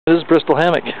This is Bristol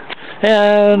Hammock,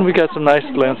 and we got some nice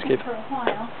landscape.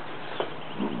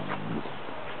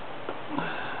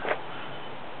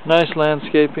 Nice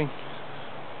landscaping,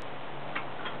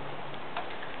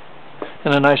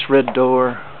 and a nice red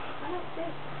door.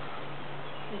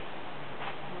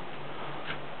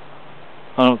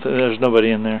 I don't think there's nobody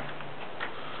in there.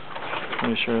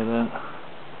 Pretty sure of that.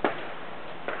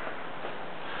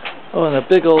 Oh, and a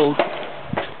big old,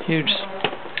 huge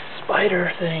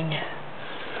spider thing.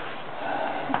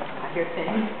 Your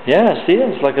thing? Yeah, see,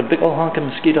 it's like a big old honking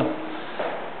mosquito. Oh,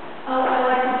 I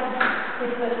like it. They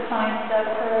put signs up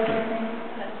for everything.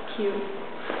 That's cute.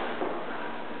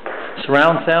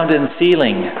 Surround sound and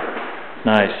ceiling.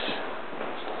 Nice.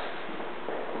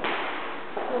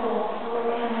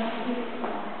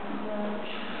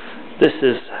 This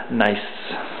is nice.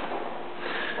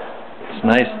 It's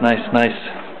nice, nice, nice.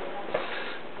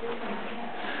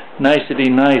 Nicety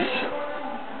nice.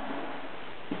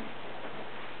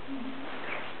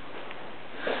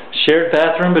 Shared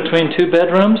bathroom between two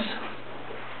bedrooms.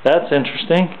 That's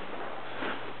interesting.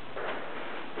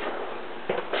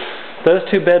 Those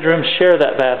two bedrooms share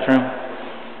that bathroom.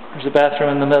 There's a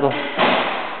bathroom in the middle. Oh,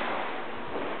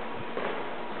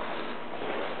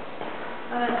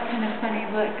 that's kind of funny.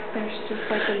 Look, there's just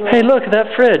like a little... Hey, look at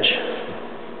that fridge.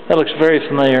 That looks very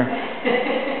familiar.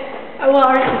 Oh, well,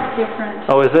 ours is different.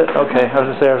 Oh, is it? Okay, I was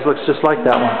going to say ours looks just like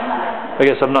that one. I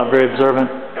guess I'm not very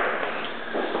observant.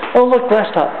 Oh, look,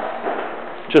 glass top.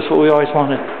 Just what we always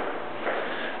wanted.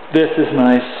 This is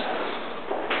nice.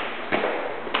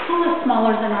 It's a little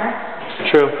smaller than ours.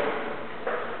 True.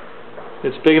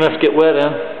 It's big enough to get wet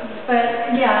in.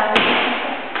 But, yeah.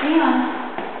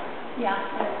 Yeah.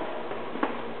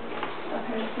 Oh,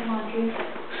 here's the laundry.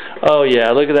 Oh,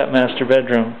 yeah, look at that master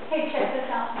bedroom. Hey, check this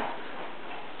out.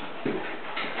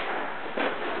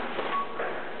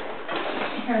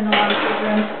 Here in the laundry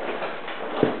room.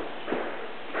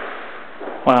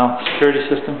 Wow, security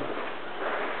system.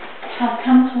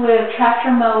 Comes with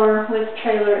tractor mower with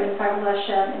trailer and fiberglass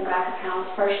shed in back of house,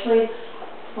 partially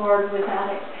floored with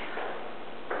attic.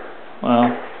 Wow.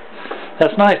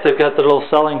 That's nice, they've got the little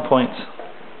selling points.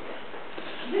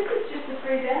 This is just a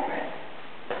 3-bedroom.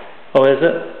 Oh, is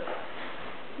it?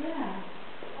 Yeah.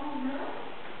 Oh, no.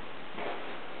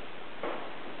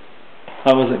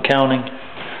 I wasn't counting.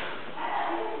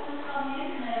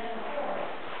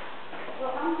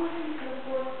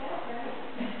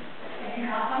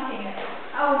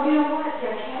 Oh, you know what?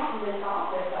 They're counting this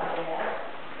office, I guess.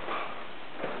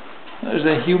 There's a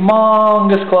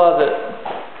humongous closet.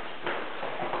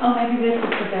 Oh, maybe this is the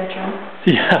bedroom.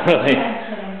 Yeah, really. I'm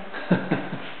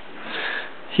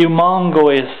kidding.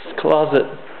 Humongous closet.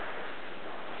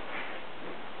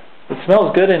 It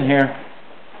smells good in here.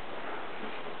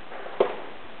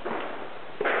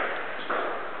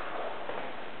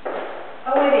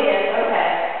 Oh, it is.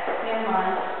 Okay. Never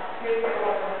mind. Here's the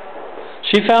door.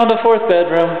 She found a 4th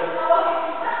bedroom.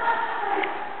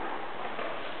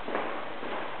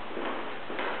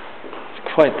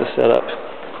 It's quite the setup.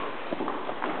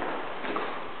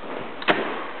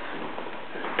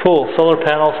 Pool. Solar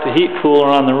panels to heat pool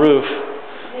are on the roof.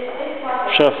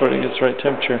 Shut off where it gets the right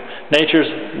temperature. Nature's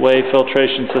Way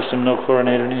filtration system. No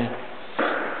chlorinator needed.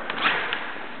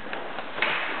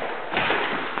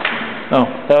 Oh,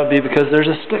 that would be because there's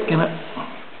a stick in it.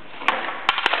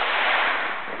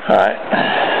 Alright.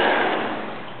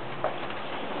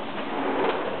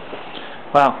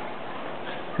 Wow.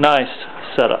 Nice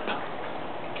setup.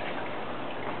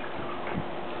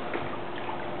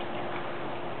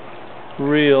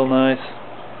 Real nice.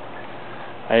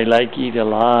 I like it a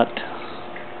lot.